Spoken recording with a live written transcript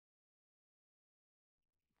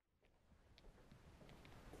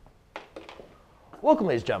Welcome,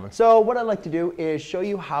 ladies and gentlemen. So what I'd like to do is show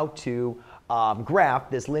you how to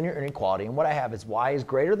graph this linear inequality. And what I have is y is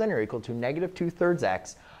greater than or equal to negative 2/3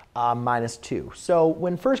 x minus 2. So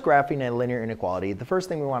when first graphing a linear inequality, the first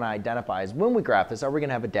thing we want to identify is when we graph this, are we going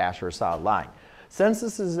to have a dash or a solid line? Since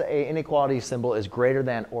this is an inequality symbol is greater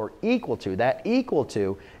than or equal to, that equal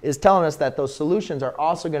to is telling us that those solutions are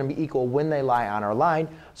also going to be equal when they lie on our line.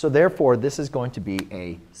 So therefore, this is going to be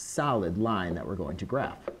a solid line that we're going to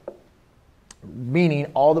graph. Meaning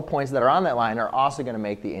all the points that are on that line are also going to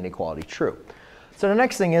make the inequality true. So the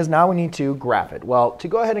next thing is now we need to graph it. Well, to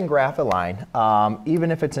go ahead and graph a line,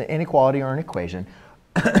 even if it's an inequality or an equation,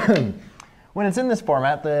 when it's in this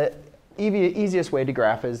format, the easiest way to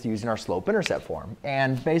graph is using our slope-intercept form.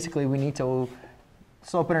 And basically, we need to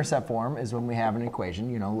slope-intercept form is when we have an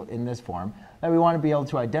equation, in this form, that we want to be able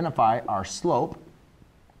to identify our slope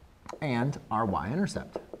and our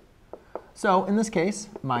y-intercept. So in this case,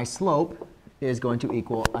 my slope is going to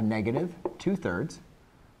equal a negative 2/3.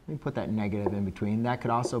 Let me put that negative in between. That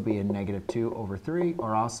could also be a negative 2/3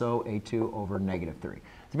 or also a 2/3.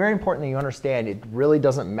 It's very important that you understand it really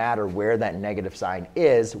doesn't matter where that negative sign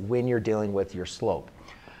is when you're dealing with your slope.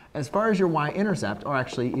 As far as your y-intercept, or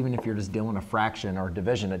actually even if you're just dealing a fraction or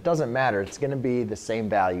division, it doesn't matter. It's going to be the same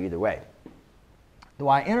value either way. The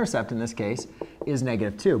y-intercept in this case is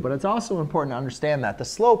negative 2, but it's also important to understand that the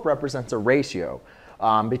slope represents a ratio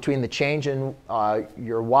between the change in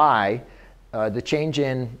your y, the change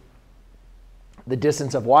in the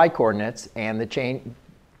distance of y coordinates, and the change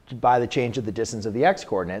by the change of the distance of the x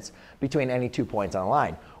coordinates between any 2 points on a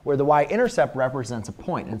line, where the y-intercept represents a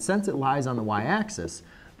point. And since it lies on the y-axis,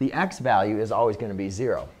 the x value is always going to be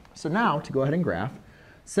 0. So now, to go ahead and graph,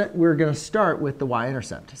 we're going to start with the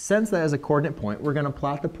y-intercept. Since that is a coordinate point, we're going to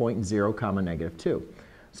plot the point 0, negative 2.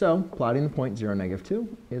 So plotting the point 0, negative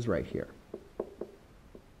 2 is right here,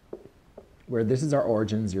 where this is our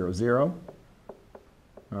origin, 0, 0.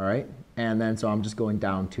 All right, and then so I'm just going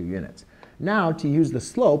down 2 units. Now, to use the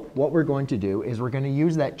slope, what we're going to do is we're going to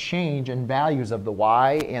use that change in values of the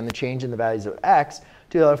y and the change in the values of x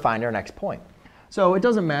to be able to find our next point. So it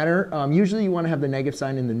doesn't matter. Usually you want to have the negative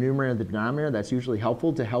sign in the numerator and the denominator. That's usually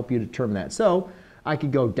helpful to help you determine that. So I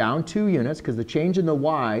could go down 2 units because the change in the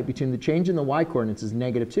y, between the change in the y coordinates is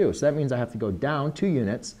negative 2. So that means I have to go down 2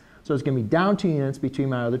 units. So it's going to be down 2 units between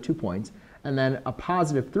my other 2 points. And then a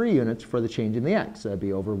positive 3 units for the change in the x. So that'd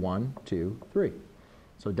be over 1, 2, 3.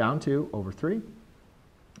 So down 2 over 3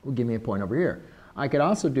 will give me a point over here. I could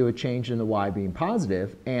also do a change in the y being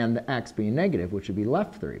positive and the x being negative, which would be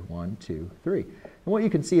left 3. 1, 2, 3. And what you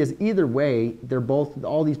can see is either way,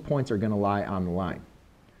 all these points are going to lie on the line.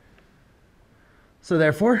 So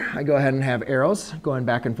therefore, I go ahead and have arrows going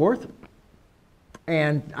back and forth.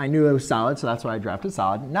 And I knew it was solid, so that's why I drafted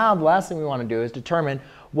solid. Now the last thing we want to do is determine,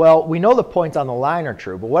 well, we know the points on the line are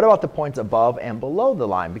true, but what about the points above and below the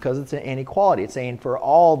line? Because it's an inequality. It's saying for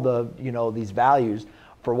all the, these values,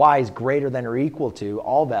 for y is greater than or equal to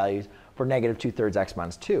all values for negative 2/3 x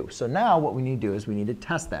minus 2. So now what we need to do is we need to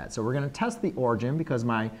test that. So we're going to test the origin because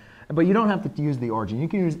but you don't have to use the origin. You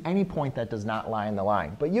can use any point that does not lie in the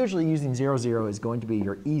line. But usually using 0, 0 is going to be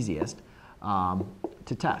your easiest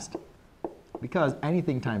to test, because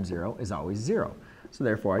anything times 0 is always 0. So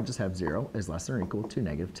therefore, I just have 0 is less than or equal to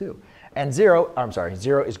negative 2. And 0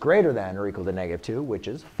 is greater than or equal to negative 2, which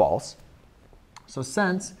is false. So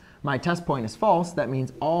since my test point is false, that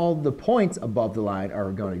means all the points above the line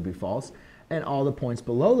are going to be false, and all the points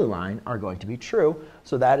below the line are going to be true.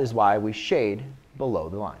 So that is why we shade below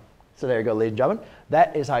the line. So there you go, ladies and gentlemen.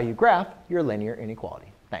 That is how you graph your linear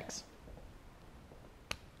inequality. Thanks.